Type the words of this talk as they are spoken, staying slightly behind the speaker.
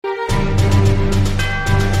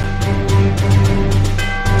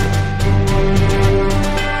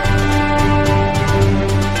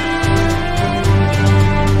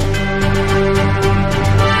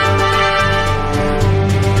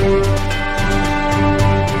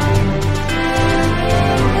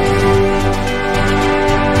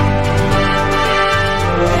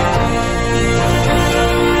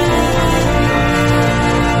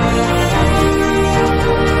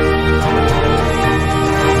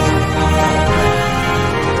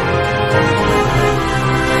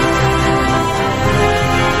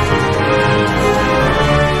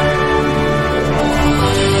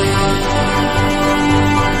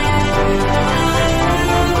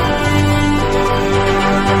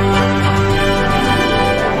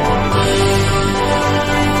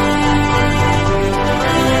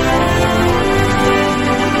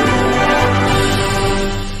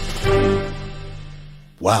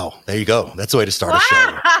There you go. That's the way to start a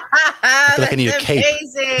show. I feel like I need a cape.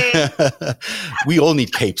 We all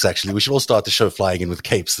need capes, actually. We should all start the show flying in with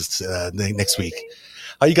capes next week.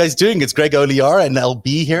 How are you guys doing? It's Greg Oliar and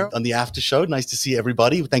LB here on the after show. Nice to see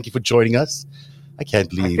everybody. Thank you for joining us. I can't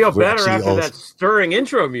believe I feel better after that stirring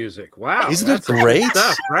intro music. Wow. Isn't it great?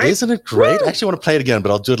 Stuff, right? Isn't it great? Woo! I actually want to play it again,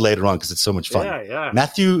 but I'll do it later on because it's so much fun. Yeah.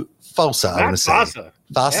 Matthew Fosa, I want to say. Fosa.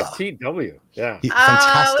 FTW. Yeah.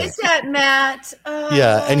 Fantastic. Oh, is that Matt? Oh.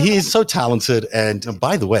 Yeah, and he is so talented. And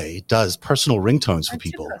by the way, does personal ringtones for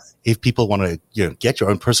people. If people want to get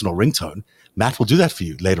your own personal ringtone, Matt will do that for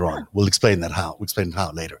you later on. We'll explain how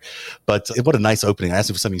later. But what a nice opening. I asked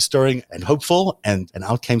him for something stirring and hopeful, and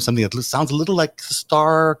out came something that sounds a little like the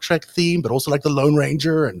Star Trek theme, but also like the Lone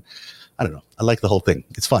Ranger. And I don't know. I like the whole thing.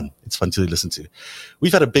 It's fun. It's fun to listen to.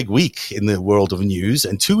 We've had a big week in the world of news,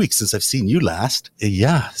 and 2 weeks since I've seen you last.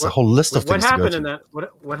 It's a whole list of things to go to.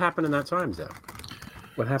 What happened in that time, Zach?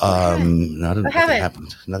 What happened? Nothing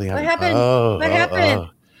happened. Nothing happened. What happened? Oh,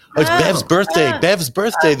 it's Bev's birthday. Bev's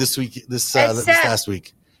birthday this week. This last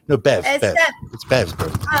week. No, Bev. It's Bev's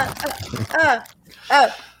birthday.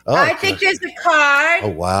 I think there's a card. Oh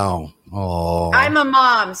wow. Oh. I'm a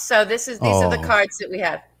mom, so these are the cards that we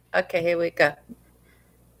have. Okay, here we go.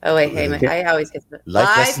 Oh wait, I always get the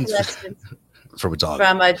life lessons from a dog.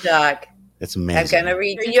 That's amazing. I'm gonna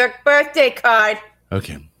read your birthday card.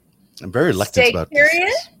 Okay. I'm very reluctant about this. Stay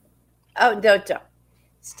curious. Oh, don't.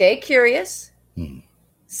 Stay curious.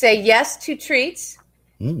 Say yes to treats.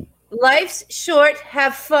 Life's short.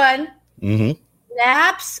 Have fun.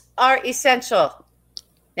 Naps are essential.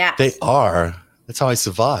 Naps. They are. That's how I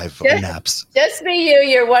survive on naps. Just be you.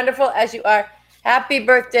 You're wonderful as you are. Happy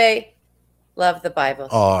birthday. Love the Bible.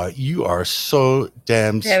 Oh, you are so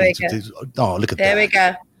damn sweet. Oh, look at that. There we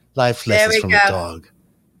go. Life lessons from a dog.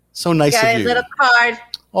 So nice of you. A little card.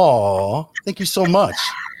 Oh, thank you so much.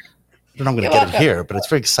 I don't know I'm going to get it here, but it's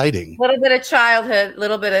very exciting. A little bit of childhood.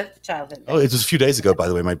 Oh, it was a few days ago, by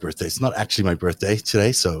the way, my birthday. It's not actually my birthday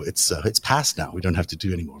today, so it's past now. We don't have to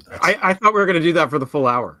do any more of that. I thought we were going to do that for the full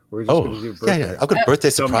hour. We're just going to do birthday. Yeah. I've got birthday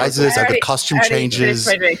surprises. I've got costume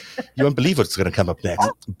changes. You won't believe what's going to come up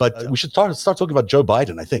next. But we should start talking about Joe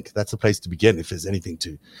Biden. I think that's the place to begin if there's any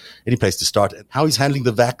place to start. How he's handling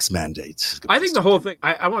the vax mandate. I think the whole thing,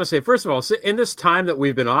 I want to say, first of all, in this time that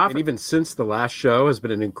we've been off, and even since the last show, has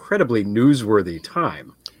been an incredibly newsworthy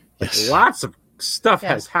time. Yes. Lots of stuff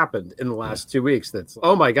has happened in the last 2 weeks. That's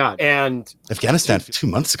oh my god! And Afghanistan 3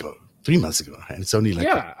 months ago, and it's only like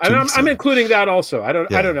I'm including that also. I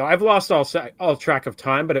don't know. I've lost all track of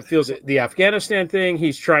time, but it feels the Afghanistan thing.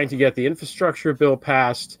 He's trying to get the infrastructure bill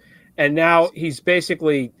passed, and now he's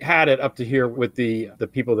basically had it up to here with the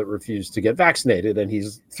people that refuse to get vaccinated, and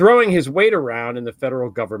he's throwing his weight around in the federal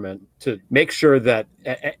government to make sure that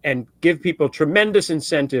and give people tremendous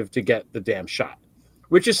incentive to get the damn shot,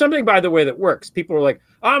 which is something, by the way, that works. People are like,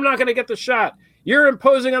 oh, I'm not going to get the shot. You're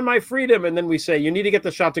imposing on my freedom. And then we say, you need to get the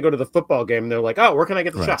shot to go to the football game. And they're like, oh, where can I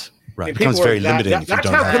get the shot? Right. It becomes very limiting. That's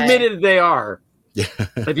how committed they are. Yeah.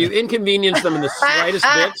 If you inconvenience them in the slightest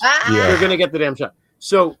bit, they're going to get the damn shot.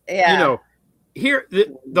 So, here,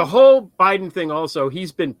 the whole Biden thing also,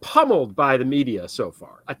 he's been pummeled by the media so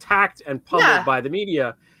far, attacked and pummeled by the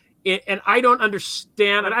media. And I don't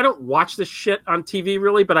understand, and I don't watch this shit on TV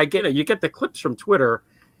really, but you get the clips from Twitter,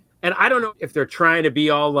 and I don't know if they're trying to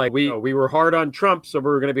be all like, we were hard on Trump, so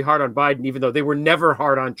we're going to be hard on Biden, even though they were never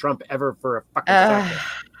hard on Trump ever for a fucking second.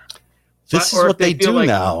 This is what they do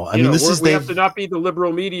now. I mean, we have to not be the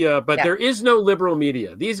liberal media, but there is no liberal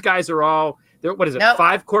media. These guys are all, what is it? Nope.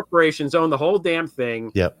 5 corporations own the whole damn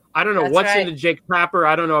thing. Yep. I don't know what's into Jake Tapper.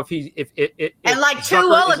 I don't know if and like 2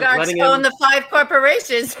 oligarchs own the 5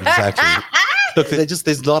 corporations. Exactly. Look,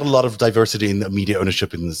 there's not a lot of diversity in the media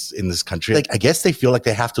ownership in this country. Like, I guess they feel like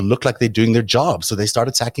they have to look like they're doing their job, so they start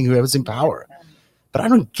attacking whoever's in power. But I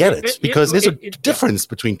don't get it because there's a difference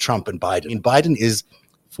between Trump and Biden. And Biden is,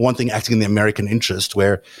 for one thing, acting in the American interest,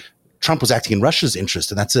 where Trump was acting in Russia's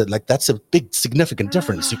interest, and that's a big significant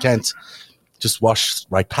difference. You can't just wash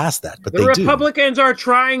right past that, but the Republicans are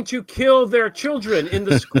trying to kill their children in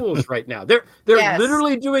the schools right now. They're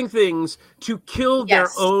literally doing things to kill their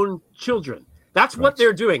own children. That's what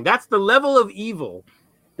they're doing. That's the level of evil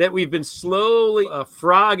that we've been slowly a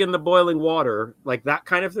frog in the boiling water, like that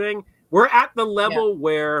kind of thing. We're at the level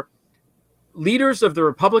where leaders of the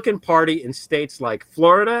Republican Party in states like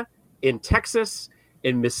Florida, in Texas,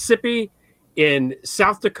 in Mississippi, in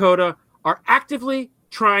South Dakota are actively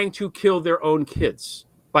trying to kill their own kids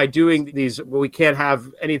by doing these. We can't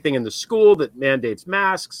have anything in the school that mandates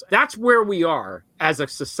masks. That's where we are as a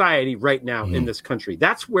society right now in this country.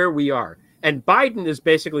 That's where we are. And Biden is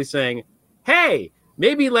basically saying, hey,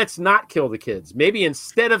 maybe let's not kill the kids. Maybe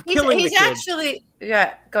instead of killing the kids. He's actually,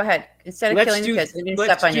 go ahead. Instead of killing the kids,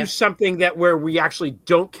 let's do something where we actually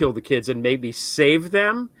don't kill the kids and maybe save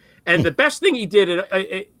them. And the best thing he did,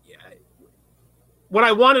 what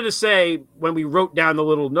I wanted to say when we wrote down the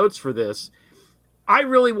little notes for this, I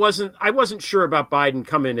wasn't sure about Biden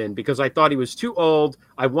coming in because I thought he was too old.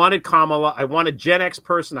 I wanted Kamala. I want a Gen X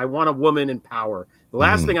person. I want a woman in power. The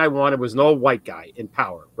last thing I wanted was an old white guy in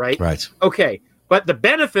power, right? Right. Okay. But the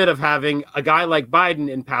benefit of having a guy like Biden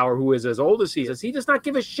in power who is as old as he is, he does not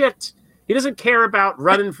give a shit. He doesn't care about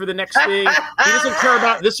running for the next thing. He doesn't care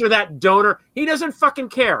about this or that donor. He doesn't fucking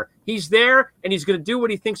care. He's there and he's going to do what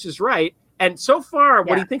he thinks is right. And so far,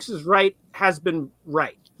 what he thinks is right has been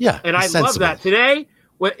right. Yeah. And I love that. Today,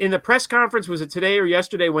 in the press conference, was it today or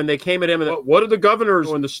yesterday when they came at him and what are the governors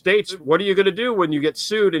in the states? What are you going to do when you get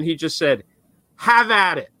sued? And he just said, have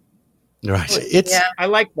at it. Right. I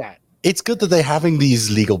like that. It's good that they're having these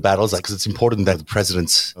legal battles because it's important that the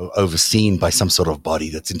president's overseen by some sort of body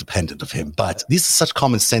that's independent of him. But these are such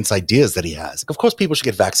common sense ideas that he has. Of course, people should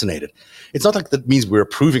get vaccinated. It's not like that means we're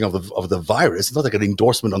approving of the virus. It's not like an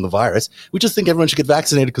endorsement on the virus. We just think everyone should get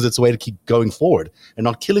vaccinated because it's a way to keep going forward and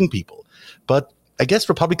not killing people. But I guess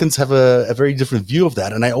Republicans have a very different view of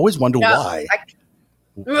that. And I always wonder why.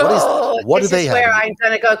 What do they have? This is where I'm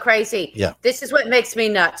going to go crazy. Yeah. This is what makes me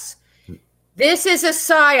nuts. This is a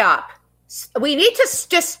psyop. We need to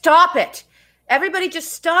just stop it. Everybody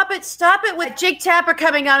just stop it. Stop it with Jake Tapper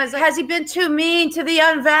coming on. Has he been too mean to the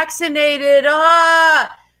unvaccinated?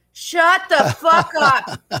 Shut the fuck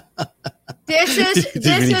up. This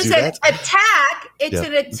is an attack.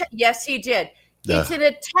 Yes, he did. It's an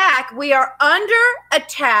attack. We are under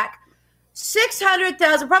attack.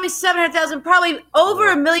 600,000, probably 700,000, probably over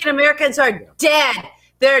 1 million Americans are dead.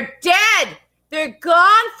 They're dead. They're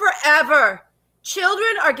gone forever. Children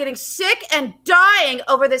are getting sick and dying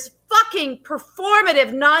over this fucking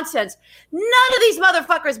performative nonsense. None of these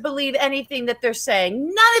motherfuckers believe anything that they're saying.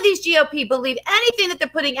 None of these GOP believe anything that they're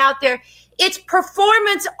putting out there. It's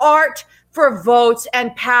performance art for votes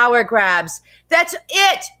and power grabs. That's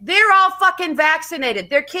it. They're all fucking vaccinated.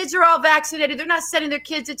 Their kids are all vaccinated. They're not sending their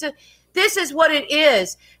kids into... This is what it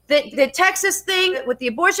is. The Texas thing with the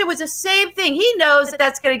abortion was the same thing. He knows that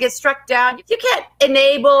that's going to get struck down. You can't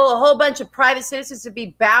enable a whole bunch of private citizens to be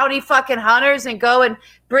bounty fucking hunters and go and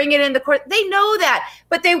bring it in the court. They know that.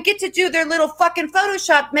 But they get to do their little fucking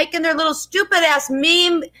Photoshop, making their little stupid ass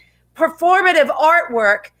meme performative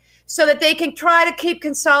artwork so that they can try to keep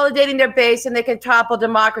consolidating their base and they can topple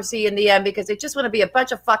democracy in the end because they just want to be a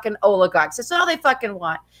bunch of fucking oligarchs. That's all they fucking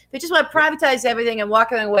want. They just want to privatize everything and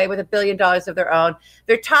walk away with $1 billion of their own.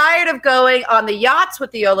 They're tired of going on the yachts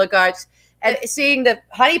with the oligarchs and seeing the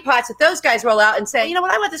honeypots that those guys roll out and saying, you know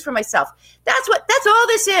what, I want this for myself. That's all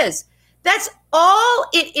this is. That's all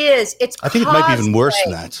it is. It's I think cosplay. It might be even worse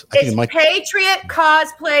than that. It's patriot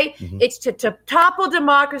cosplay. Mm-hmm. It's to topple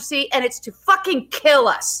democracy and it's to fucking kill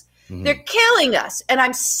us. Mm-hmm. They're killing us and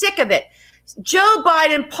I'm sick of it. Joe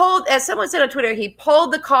Biden pulled, as someone said on Twitter, he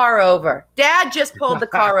pulled the car over. Dad just pulled the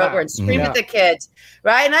car over and screamed at the kids,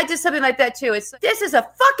 right? And I did something like that too. This is a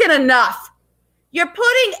fucking enough. You're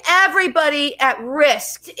putting everybody at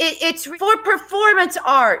risk. It's for performance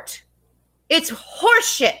art. It's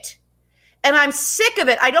horseshit. And I'm sick of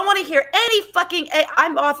it. I don't want to hear any fucking,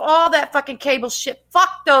 I'm off all that fucking cable shit.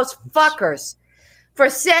 Fuck those fuckers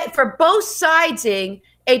for both siding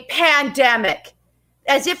a pandemic.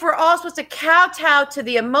 As if we're all supposed to kowtow to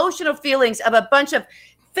the emotional feelings of a bunch of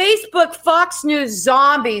Facebook Fox News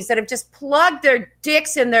zombies that have just plugged their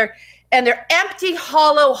dicks and their empty,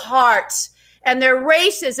 hollow hearts and their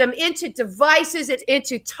racism into devices,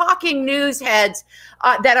 into talking news heads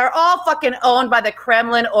that are all fucking owned by the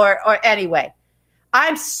Kremlin or anyway.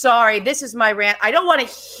 I'm sorry. This is my rant. I don't want to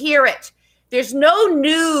hear it. There's no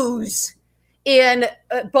news in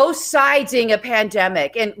both siding a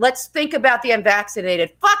pandemic. And let's think about the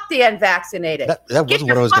unvaccinated. Fuck the unvaccinated. That wasn't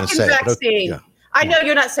what I was going to say. Vaccine. I know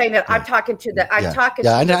you're not saying that. I'm talking to the. I'm talking.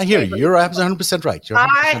 Yeah, I hear you. You're 100% right.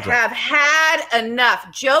 I have had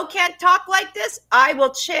enough. Joe can't talk like this. I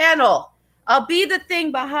will channel. I'll be the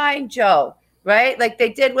thing behind Joe, right? Like they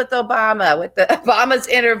did with Obama, with the Obama's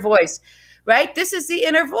inner voice, right? This is the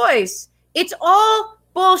inner voice. It's all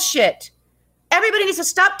bullshit. Everybody needs to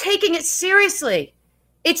stop taking it seriously.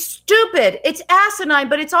 It's stupid. It's asinine,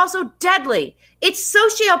 but it's also deadly. It's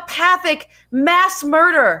sociopathic mass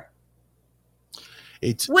murder.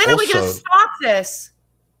 When are we going to stop this?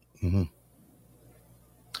 Mm-hmm.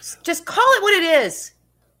 Just call it what it is.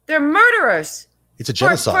 They're murderers. It's a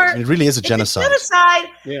genocide. It really is a genocide. It's a genocide.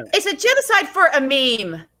 Yeah. It's a genocide for a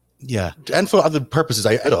meme. Yeah, and for other purposes,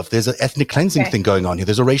 there's an ethnic cleansing thing going on here.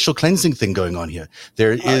 There's a racial cleansing thing going on here.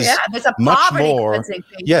 There is there's a much poverty more. Cleansing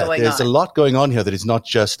thing going there's on. a lot going on here that is not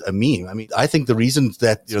just a meme. I mean, I think the reason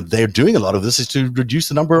that they're doing a lot of this is to reduce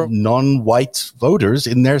the number of non-white voters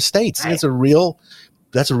in their states. Right.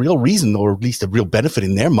 That's a real reason, or at least a real benefit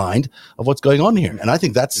in their mind of what's going on here. And I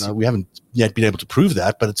think that's we haven't yet been able to prove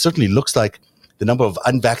that, but it certainly looks like the number of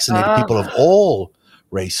unvaccinated people of all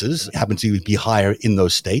races happen to be higher in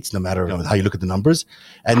those states, no matter how you look at the numbers.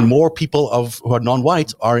 And more people who are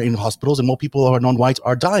non-white are in hospitals, and more people who are non-white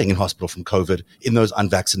are dying in hospital from COVID in those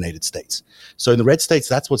unvaccinated states. So in the red states,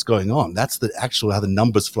 that's what's going on. That's the actual how the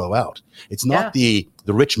numbers flow out. It's not the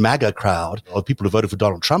rich MAGA crowd or people who voted for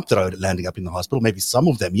Donald Trump that are landing up in the hospital. Maybe some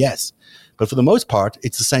of them, yes. But for the most part,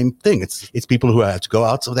 it's the same thing. It's people who have to go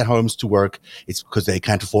out of their homes to work. It's because they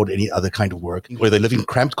can't afford any other kind of work, where they live in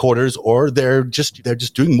cramped quarters, or they're just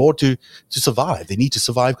doing more to survive. They need to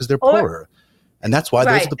survive because they're poorer. And that's why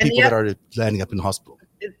those are the people that are landing up in the hospital.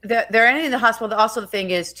 They're ending in the hospital. Also, the thing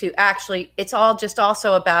is to actually, it's all just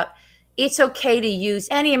also about, it's okay to use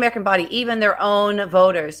any American body, even their own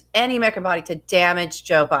voters, any American body, to damage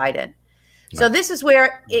Joe Biden. So this is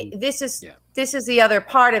where this is the other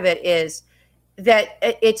part of it, is that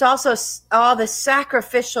it's also all the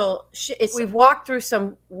sacrificial shit. We've walked through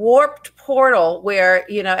some warped portal where,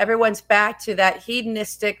 everyone's back to that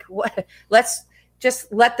hedonistic, let's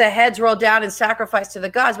just let the heads roll down and sacrifice to the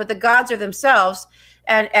gods. But the gods are themselves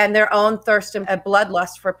and their own thirst and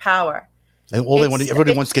bloodlust for power. And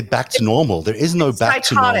everybody wants to get back to normal. There is no back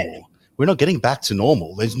to normal. We're not getting back to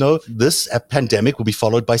normal. This pandemic will be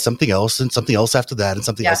followed by something else, and something else after that, and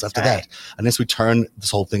something else after that, unless we turn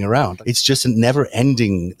this whole thing around. It's just a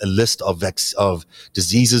never-ending list of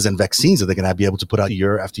diseases and vaccines that they're going to be able to put out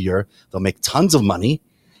year after year. They'll make tons of money,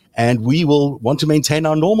 and we will want to maintain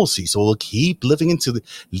our normalcy. So we'll keep leaning into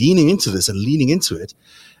this and leaning into it.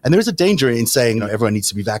 And there's a danger in saying everyone needs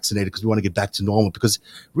to be vaccinated because we want to get back to normal, because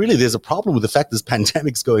really there's a problem with the fact this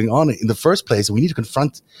pandemic's going on in the first place. And we need to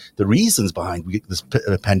confront the reasons behind this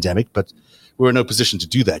pandemic, but we're in no position to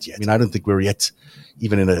do that yet. I mean, I don't think we're yet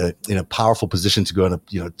even in a powerful position to go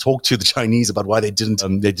and talk to the Chinese about why they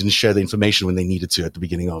didn't share the information when they needed to at the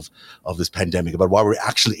beginning of this pandemic, about why we're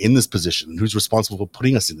actually in this position and who's responsible for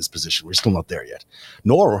putting us in this position. We're still not there yet.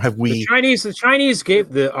 Nor have we. The Chinese gave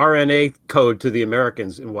the RNA code to the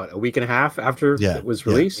Americans in a week and a half after it was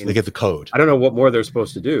released. Yeah. They get the code. I don't know what more they're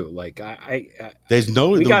supposed to do. They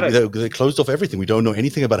closed off everything. We don't know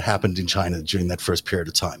anything about what happened in China during that first period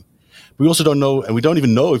of time. We also don't know, and we don't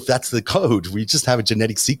even know if that's the code. We just have a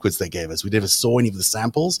genetic sequence they gave us. We never saw any of the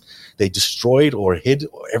samples. They destroyed or hid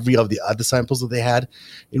every of the other samples that they had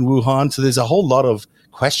in Wuhan. So there's a whole lot of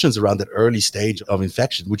questions around that early stage of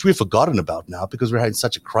infection, which we've forgotten about now because we're having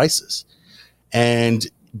such a crisis. And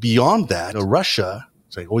beyond that, Russia,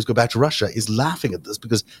 so I always go back to Russia, is laughing at this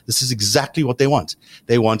because this is exactly what they want.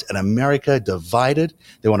 They want an America divided.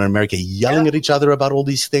 They want an America yelling at each other about all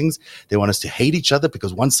these things. They want us to hate each other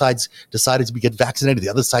because one side's decided to get vaccinated, the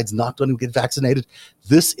other side's not going to get vaccinated.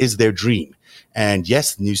 This is their dream. And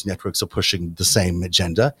yes, news networks are pushing the same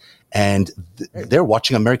agenda, and they're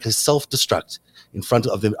watching America self-destruct in front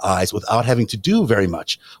of their eyes without having to do very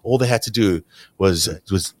much. All they had to do was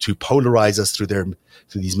to polarize us through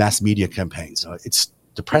these mass media campaigns. It's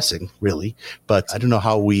depressing, really, but I don't know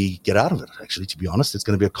how we get out of it, actually, to be honest. It's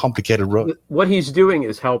going to be a complicated road. What he's doing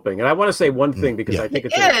is helping. And I want to say one thing because I think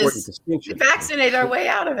it's an important distinction. We vaccinate our way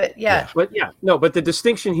out of it, But the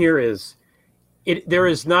distinction here is there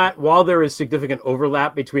is not, while there is significant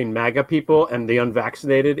overlap between MAGA people and the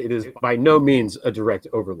unvaccinated, it is by no means a direct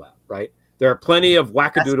overlap, right? There are plenty of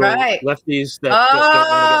wackadoodle lefties that don't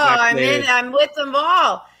want to get vaccinated. I'm with them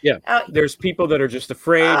all. Yeah, there's people that are just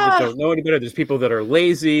afraid, that don't know any better. There's people that are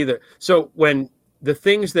lazy. So when the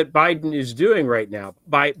things that Biden is doing right now,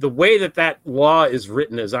 by the way that law is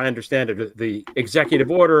written, as I understand it, the executive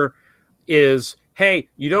order is, hey,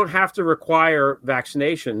 you don't have to require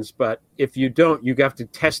vaccinations, but if you don't, you have to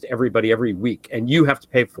test everybody every week, and you have to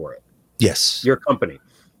pay for it. Yes. Your company.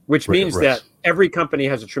 Which means that every company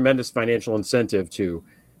has a tremendous financial incentive to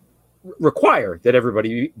require that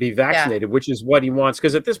everybody be vaccinated, which is what he wants.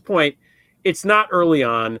 Because at this point, it's not early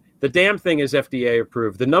on. The damn thing is FDA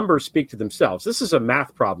approved. The numbers speak to themselves. This is a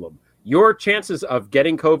math problem. Your chances of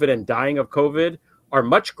getting COVID and dying of COVID are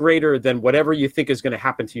much greater than whatever you think is going to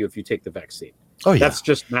happen to you if you take the vaccine. Oh, yeah. That's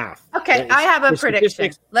just math. Okay, I have a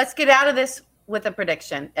prediction. Let's get out of this with a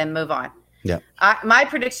prediction and move on. Yeah. My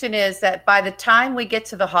prediction is that by the time we get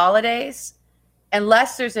to the holidays,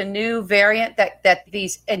 unless there's a new variant that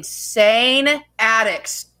these insane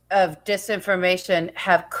addicts of disinformation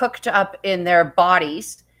have cooked up in their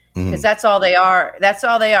bodies because that's all they are. That's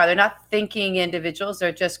all they are. They're not thinking individuals.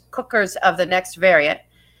 They're just cookers of the next variant.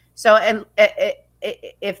 So, and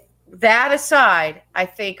if that aside, I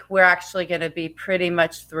think we're actually going to be pretty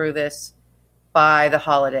much through this by the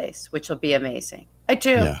holidays, which will be amazing. I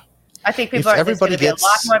do. Yeah. I think people there's going to be a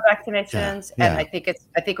lot more vaccinations, and I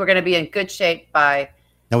think we're going to be in good shape by.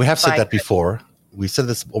 Now we have said that before. We said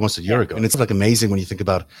this almost a year ago, and it's like amazing when you think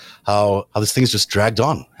about how this thing's just dragged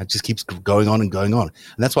on. It just keeps going on and going on,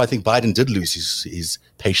 and that's why I think Biden did lose his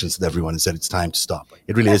patience with everyone and said it's time to stop.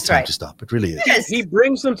 It really is time to stop. It really is. He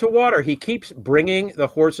brings them to water. He keeps bringing the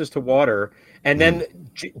horses to water, and then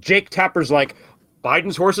Jake Tapper's like,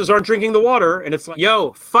 Biden's horses aren't drinking the water, and it's like,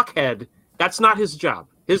 yo, fuckhead, that's not his job.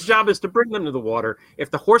 His job is to bring them to the water.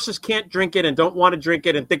 If the horses can't drink it and don't want to drink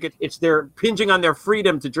it and think it's they're impinging on their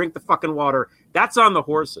freedom to drink the fucking water, that's on the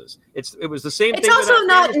horses. It was the same thing. It's also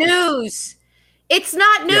not news. It's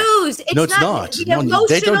not news. Yeah. No, it's not.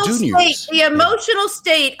 They don't do news. The emotional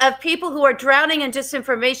state of people who are drowning in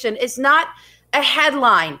disinformation is not a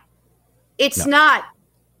headline. It's not.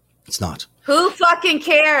 It's not. Who fucking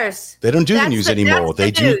cares? They don't do the news anymore. They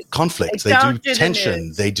do conflict. They do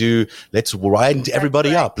tension. They do, let's wind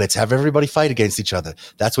everybody up. Let's have everybody fight against each other.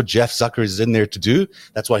 That's what Jeff Zucker is in there to do.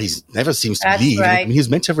 That's why he's never seems to leave. Right. He was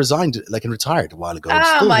meant to have resigned and retired a while ago.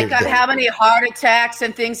 Oh my God. How many heart attacks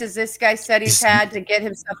and things has this guy said he's had to get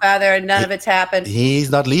himself out of there, and none of it's happened? He's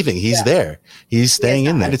not leaving. He's there. He's staying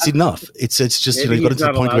in there. It's enough. It's just, you've got to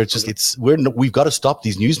the point where it's just, we've got to stop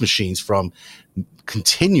these news machines from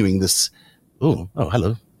continuing this. Oh,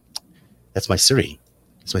 hello. That's my Siri.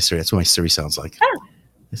 That's what my Siri sounds like.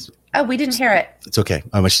 Oh, we didn't hear it. It's okay.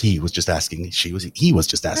 He was just asking. He was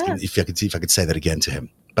just asking if I could say that again to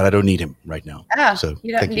him. But I don't need him right now. Oh, so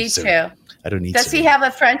you don't need to. I don't need. Does he have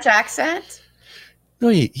a French accent? No,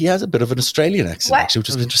 he has a bit of an Australian accent, actually, which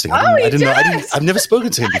is interesting. I didn't know. I've never spoken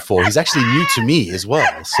to him before. He's actually new to me as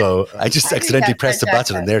well. So I just accidentally pressed a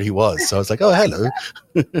button, and there he was. So I was like, "Oh, hello."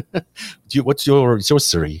 What's your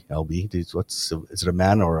Siri, LB? Is it a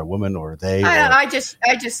man or a woman or they? I just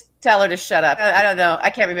tell her to shut up. I don't know. I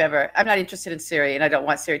can't remember. I'm not interested in Siri, and I don't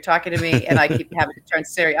want Siri talking to me, and I keep having to turn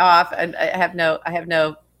Siri off, and I have no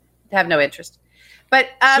interest. But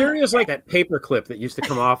Siri is like that paperclip that used to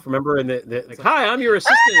come off. Remember, in the like, "Hi, I'm your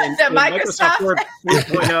assistant." in Microsoft Word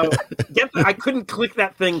 3.0. I couldn't click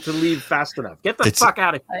that thing to leave fast enough. Get the fuck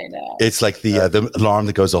out of here! I know. It's like the alarm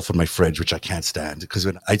that goes off on my fridge, which I can't stand because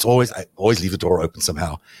I always leave the door open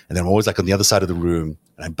somehow, and then I'm always like on the other side of the room,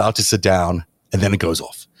 and I'm about to sit down, and then it goes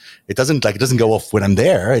off. It doesn't go off when I'm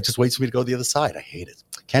there. It just waits for me to go to the other side. I hate it.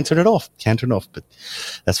 Can't turn it off. But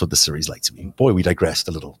that's what the Siri's like to me. Boy, we digressed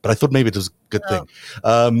a little, but I thought maybe it was a good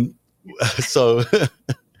thing. So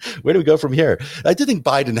where do we go from here? I do think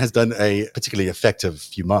Biden has done a particularly effective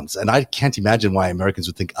few months, and I can't imagine why Americans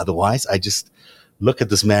would think otherwise. I just look at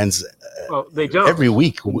this man's they don't. Every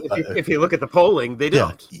week. If you look at the polling, they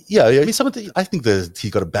don't. Yeah. I think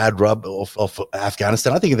he's got a bad rub of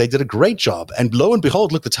Afghanistan. I think they did a great job. And lo and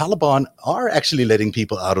behold, look, the Taliban are actually letting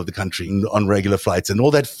people out of the country on regular flights, and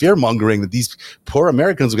all that fear mongering that these poor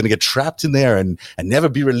Americans are going to get trapped in there and never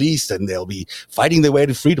be released, and they'll be fighting their way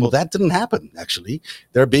to freedom. Well, that didn't happen, actually.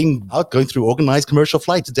 They're being out going through organized commercial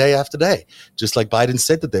flights day after day, just like Biden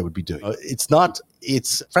said that they would be doing.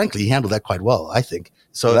 It's frankly, he handled that quite well, I think.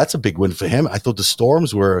 So that's a big win for him. I thought the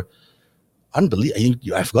storms were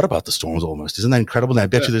unbelievable. I forgot about the storms almost. Isn't that incredible? And I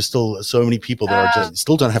bet you there's still so many people that are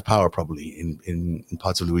still don't have power probably in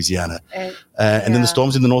parts of Louisiana. And then the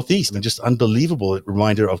storms in the Northeast. And just unbelievable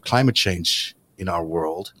reminder of climate change in our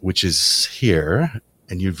world, which is here.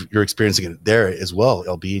 And you're experiencing it there as well,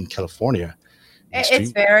 LB, in California.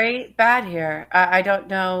 It's very bad here. I don't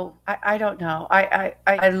know. I don't know.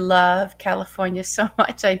 I love California so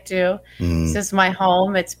much. I do. This is my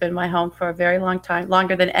home. It's been my home for a very long time,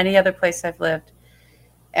 longer than any other place I've lived.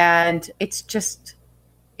 And it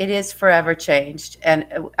is forever changed. And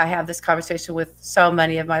I have this conversation with so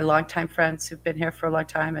many of my longtime friends who've been here for a long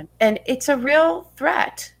time. And it's a real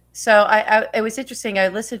threat. So it was interesting. I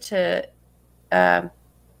listened to, it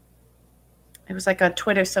was like on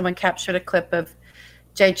Twitter, someone captured a clip of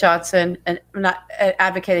Jay Johnson, and I'm not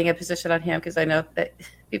advocating a position on him because I know that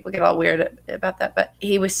people get all weird about that. But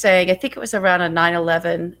he was saying, I think it was around a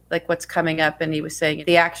 9/11, like what's coming up. And he was saying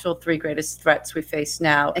the actual 3 greatest threats we face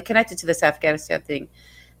now, and connected to this Afghanistan thing,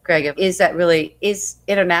 Greg, is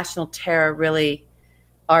international terror really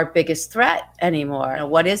our biggest threat anymore?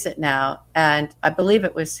 What is it now? And I believe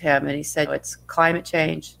it was him. And he said, it's climate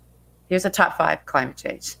change. Here's a top 5 climate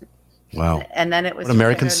change. Wow. And then it was what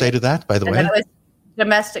Americans say to that, by the way. Then it was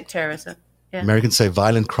domestic terrorism. Yeah. Americans say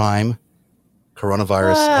violent crime,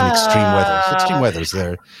 coronavirus, and extreme weather. So extreme weather is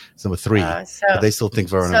there. It's number 3. But they still think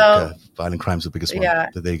violent crime is the biggest one. Yeah.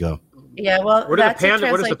 There you go. Yeah, well, what is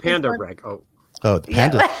the panda rank? The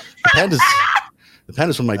panda. The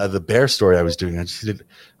pandas from the bear story I was doing. I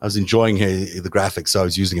was enjoying the graphics, so I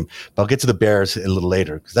was using him. But I'll get to the bears a little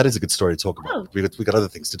later because that is a good story to talk about. Oh. We got other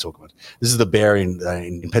things to talk about. This is the bear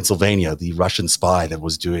in Pennsylvania, the Russian spy that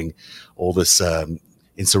was doing all this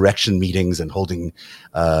insurrection meetings and holding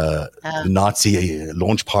the Nazi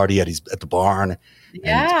launch party at the barn.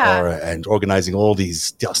 And organizing all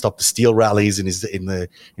these Stop the Steal rallies in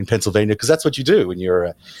Pennsylvania, because that's what you do when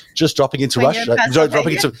you're just dropping into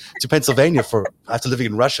Pennsylvania after living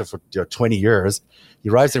in Russia for 20 years. He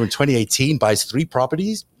arrives there in 2018, buys 3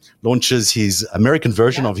 properties, launches his American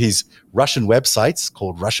version of his Russian websites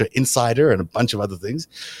called Russia Insider and a bunch of other things,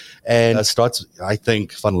 and starts, I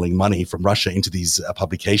think, funneling money from Russia into these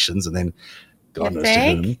publications, and then God knows to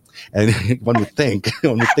whom. And one would think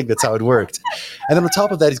that's how it worked. And then on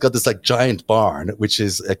top of that, he's got this giant barn, which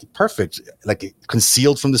is perfect,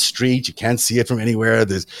 concealed from the street. You can't see it from anywhere.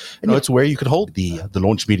 It's where you could hold the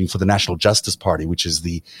launch meeting for the National Justice Party, which is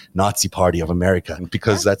the Nazi party of America,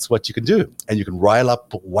 because that's what you can do. And you can rile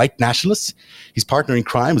up white nationalists. His partner in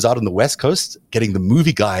crime is out on the West Coast getting the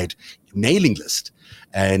Movie Guide mailing list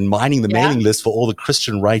and mining the mailing list for all the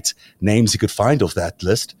Christian right names he could find off that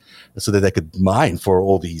list, so that they could mine for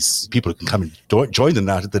all these people who can come and join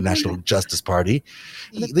the National Justice Party.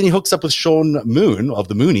 Then he hooks up with Sean Moon of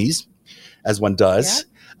the Moonies, as one does,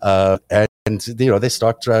 and they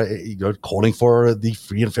start calling for the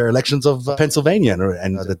free and fair elections of Pennsylvania,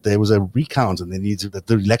 and that there was a recount, and that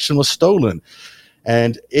the election was stolen,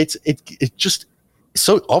 and it just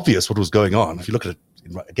so obvious what was going on. If you look at it,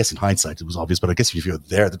 I guess in hindsight it was obvious, but I guess if you were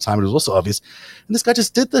there at the time, it was also obvious. And this guy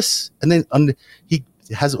just did this, and then he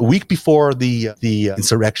has a week before the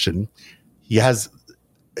insurrection, he has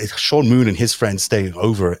Sean Moon and his friends staying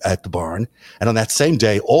over at the barn, and on that same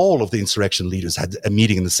day, all of the insurrection leaders had a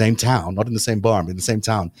meeting in the same town, not in the same barn, but in the same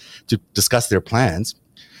town, to discuss their plans.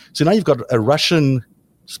 So now you've got a Russian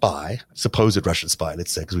spy, supposed Russian spy,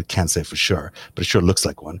 let's say, because we can't say for sure, but it sure looks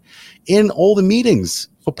like one, in all the meetings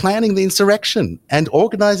for planning the insurrection and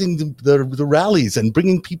organizing the rallies and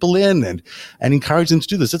bringing people in and encouraging them to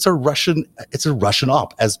do this. It's a Russian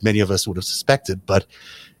op, as many of us would have suspected, but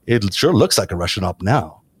it sure looks like a Russian op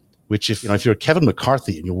now, which if you're Kevin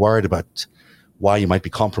McCarthy and you're worried about why you might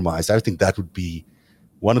be compromised, I think that would be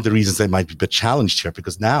one of the reasons they might be a bit challenged here,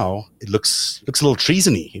 because now it looks a little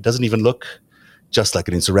treasony. It doesn't even look just like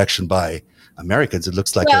an insurrection by Americans. It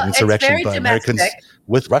looks like an insurrection by Americans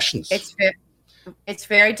with Russians. It's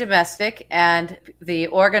very domestic, and the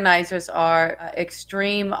organizers are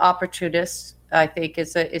extreme opportunists. I think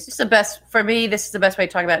it's the best for me. This is the best way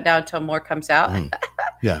to talk about it now until more comes out.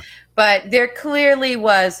 Yeah, but there clearly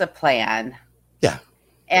was a plan. Yeah,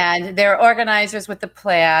 and there are organizers with the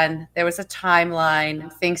plan. There was a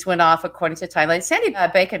timeline. Things went off according to timeline. Sandy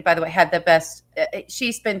Bacon, by the way, had the best.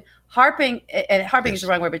 She's been harping, and harping is the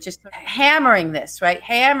wrong word, but just hammering this, right?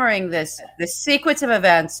 Hammering this sequence of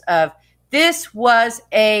events of. This was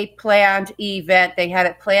a planned event. They had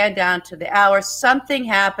it planned down to the hour. Something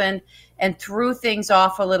happened and threw things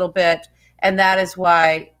off a little bit. And that is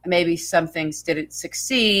why maybe some things didn't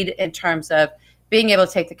succeed in terms of being able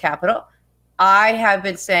to take the Capitol. I have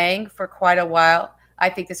been saying for quite a while, I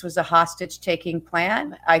think this was a hostage-taking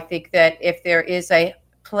plan. I think that if there is a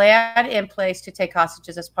plan in place to take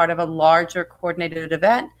hostages as part of a larger coordinated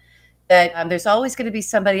event, that there's always going to be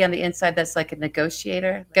somebody on the inside that's like a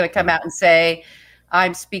negotiator, going to come out and say,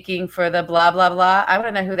 I'm speaking for the blah, blah, blah. I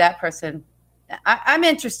want to know who that person, I'm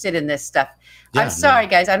interested in this stuff. Yeah, I'm sorry,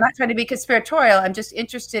 guys. I'm not trying to be conspiratorial. I'm just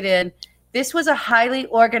interested in, this was a highly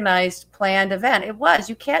organized, planned event. It was.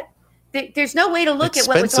 You can't, there's no way to look at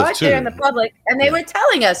what was out there in the public. And they were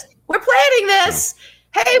telling us, we're planning this.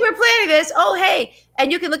 Hey, we're planning this. Oh, hey.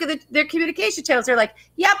 And you can look at their communication channels. They're like,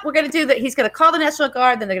 yep, we're going to do that. He's going to call the National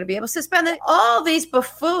Guard. Then they're going to be able to suspend it. All these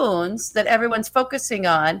buffoons that everyone's focusing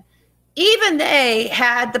on, even they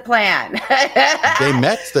had the plan. They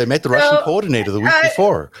met the Russian coordinator the week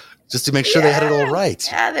before just to make sure they had it all right.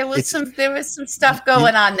 Yeah, there was some stuff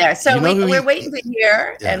going on there. So we're waiting to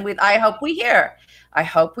hear, and I hope we hear. I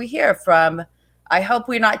hope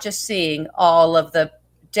we're not just seeing all of the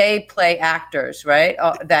day play actors, right?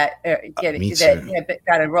 That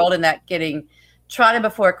got enrolled in that getting trotting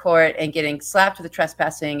before court and getting slapped with the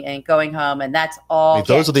trespassing and going home, and that's all. I mean,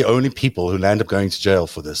 those are the only people who land up going to jail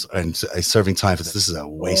for this and serving time for this. This is a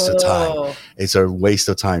waste of time. It's a waste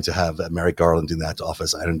of time to have Merrick Garland in that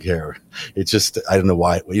office. I don't care. It's just, I don't know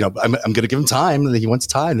why. I'm going to give him time. He wants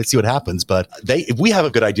time. Let's see what happens. But if we have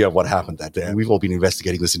a good idea of what happened that day, we've all been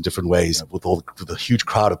investigating this in different ways with the huge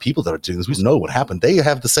crowd of people that are doing this. We know what happened. They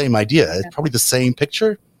have the same idea. It's probably the same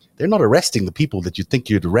picture. They're not arresting the people that you'd think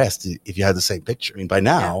you'd arrest if you had the same picture. I mean, by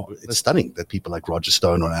now, it's stunning that people like Roger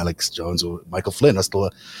Stone or Alex Jones or Michael Flynn are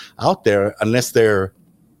still out there, unless they're,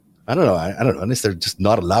 I don't know, unless they're just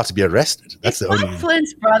not allowed to be arrested. That's the only. Is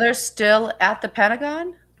Flynn's brother still at the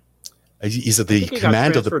Pentagon? He's at the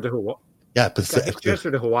command of the. Yeah,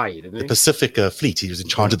 transferred to Hawaii, didn't he? The Pacific Fleet. He was in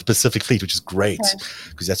charge of the Pacific Fleet, which is great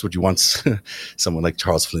because that's what you want someone like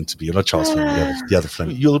Charles Flynn to be. Or not Charles Flynn, the other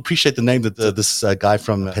Flynn. You'll appreciate the name that this guy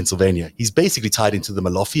from Pennsylvania. He's basically tied into the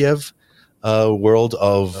Malofiev world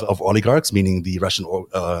of oligarchs, meaning the Russian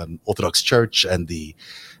Orthodox Church and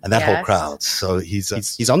that whole crowd. So he's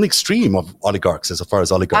on the extreme of oligarchs as far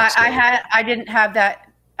as oligarchs go. I didn't have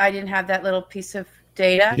that little piece of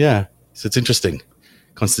data. Yeah, so it's interesting.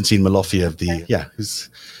 Konstantin Malofiev, who's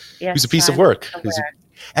a piece of work.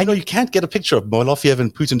 I know you can't get a picture of Malofiev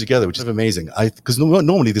and Putin together, which is amazing. Because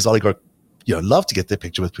normally these oligarchs, love to get their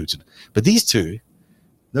picture with Putin, but these two,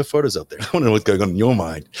 no photos out there. I want to know what's going on in your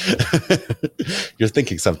mind. You're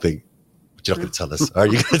thinking something, but you're not going to tell us. Are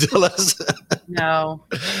you going to tell us? No.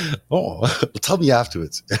 Oh, well, tell me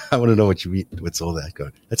afterwards. I want to know what you eat. What's all that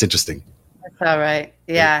going? That's interesting. That's all right.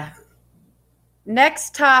 Yeah.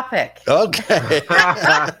 Next topic. Okay.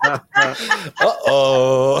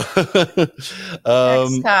 Uh-oh.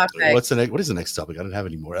 Next topic. What is the next topic? I don't have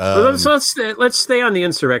any more. Let's stay on the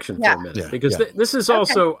insurrection for a minute because this is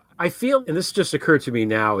also, I feel, and this just occurred to me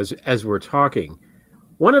now as we're talking,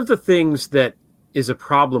 one of the things that is a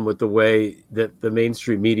problem with the way that the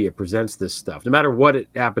mainstream media presents this stuff, no matter what it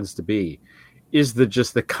happens to be, is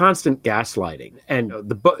the constant gaslighting and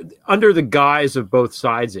under the guise of both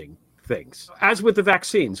sidesing things. As with the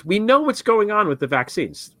vaccines, we know what's going on with the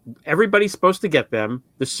vaccines. Everybody's supposed to get them.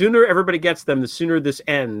 The sooner everybody gets them, the sooner this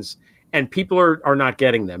ends. And people are not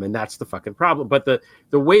getting them. And that's the fucking problem. But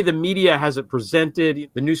the way the media has it presented,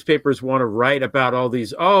 the newspapers want to write about all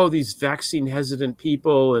these vaccine hesitant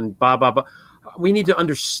people and blah, blah, blah. We need to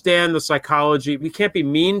understand the psychology. We can't be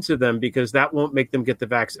mean to them because that won't make them get the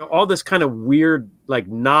vaccine. All this kind of weird, like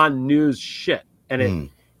non-news shit. And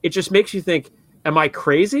it just makes you think, am I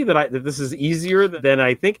crazy that this is easier than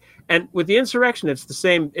I think? And with the insurrection, it's the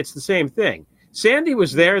same thing. Sandy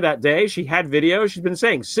was there that day. She had videos. She's been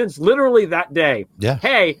saying since literally that day,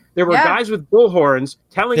 hey, there were guys with bullhorns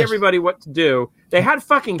telling everybody what to do. They had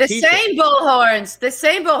fucking the same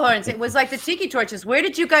bullhorns. It was like the tiki torches. Where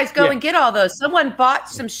did you guys go and get all those? Someone bought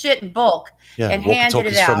some shit in bulk and handed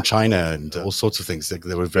it out. From China and all sorts of things.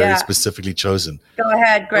 They were very specifically chosen. Go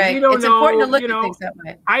ahead, Greg. It's important to look at things that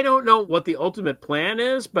way. I don't know what the ultimate plan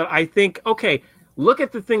is, but I think, okay, look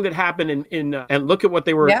at the thing that happened and look at what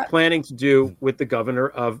they were planning to do with the governor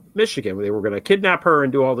of Michigan. They were going to kidnap her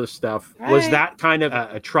and do all this stuff. Right. Was that kind of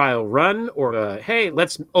a trial run or hey,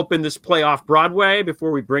 let's open this play off Broadway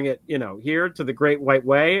before we bring it, here to the Great White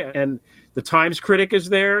Way and the Times critic is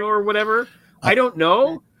there or whatever? I don't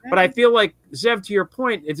know. But I feel like, Zev, to your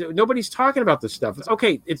point, nobody's talking about this stuff.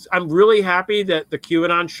 I'm really happy that the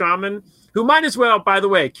QAnon shaman, who might as well, by the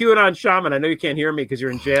way, QAnon shaman, I know you can't hear me because you're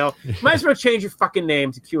in jail, might as well change your fucking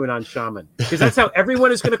name to QAnon shaman because that's how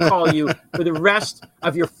everyone is going to call you for the rest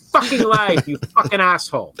of your fucking life, you fucking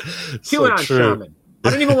asshole. QAnon shaman. I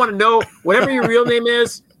don't even want to know whatever your real name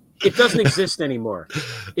is. It doesn't exist anymore.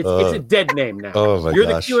 It's a dead name now. You're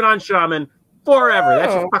the QAnon shaman. Forever.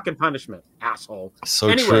 That's your fucking punishment, asshole.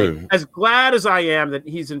 So true. As glad as I am that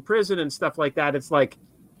he's in prison and stuff like that, it's like,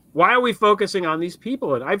 why are we focusing on these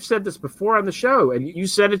people? And I've said this before on the show, and you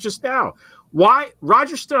said it just now. Why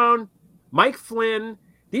Roger Stone, Mike Flynn,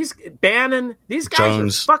 Bannon, these guys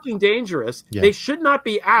Jones. Are fucking dangerous. Yeah. They should not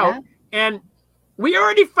be out. Yeah. And we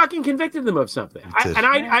already fucking convicted them of something.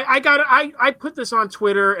 I put this on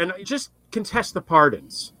Twitter and just contest the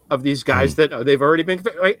pardons of these guys that they've already been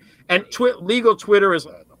convicted, right? And legal Twitter is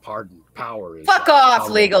the pardon power. Fuck off,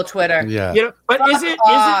 legal Twitter. Yeah. But is it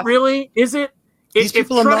really? Is it? These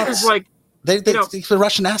people are not. Is like, he's a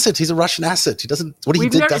Russian asset. He's a Russian asset. He doesn't. What he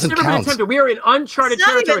did doesn't count. We are in uncharted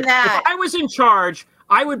territory. If I was in charge,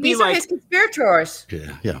 I would be like, these are his conspirators.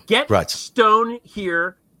 Yeah. Get Stone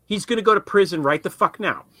here. He's going to go to prison right the fuck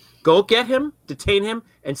now. Go get him, detain him,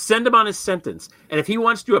 and send him on his sentence. And if he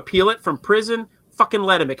wants to appeal it from prison, fucking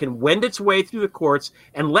let him. It can wend its way through the courts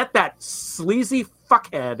and let that sleazy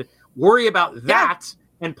fuckhead worry about that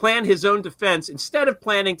and plan his own defense instead of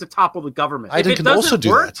planning to topple the government. Biden can also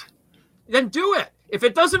do that. Then do it. If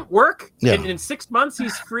it doesn't work and in 6 months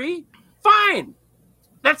he's free, fine.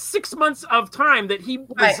 That's 6 months of time that he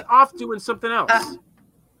was off doing something else.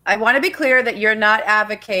 I want to be clear that you're not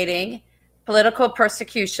advocating political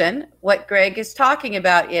persecution. What Greg is talking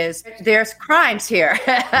about is there's crimes here.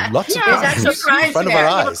 Lots of crimes. There's actual crimes in front of our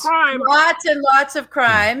eyes. Lots and lots of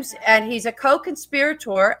crimes. And he's a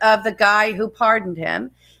co-conspirator of the guy who pardoned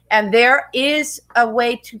him. And there is a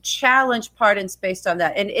way to challenge pardons based on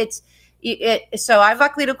that. And so I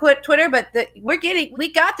luckily to quit Twitter, but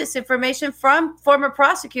we got this information from former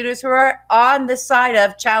prosecutors who are on the side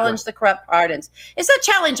of challenge the corrupt pardons. It's not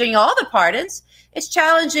challenging all the pardons. It's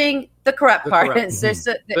challenging the corrupt pardons. There's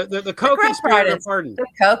the co-conspirator pardon.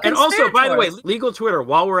 And also, by the way, legal Twitter,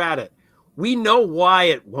 while we're at it, we know why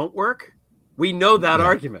it won't work. We know that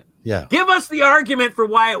argument. Yeah. Give us the argument for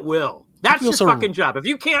why it will. That's your fucking job. If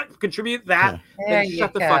you can't contribute that, then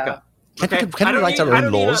shut the fuck up. Okay? Can we write our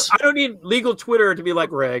own laws? I don't need legal Twitter to be like,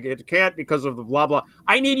 Greg, it can't because of the blah, blah.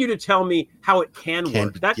 I need you to tell me how it can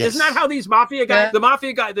work. Isn't that how these mafia guys, the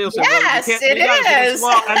mafia guy, they'll say, yes, it is.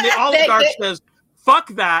 And the oligarch says, fuck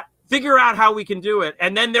that, figure out how we can do it.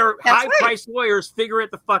 And then their high-priced lawyers figure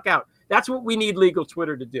it the fuck out. That's what we need legal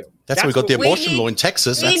Twitter to do. That's how we got the abortion law in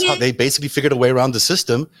Texas. That's how they basically figured a way around the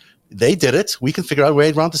system. They did it. We can figure out a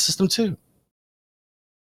way around the system too.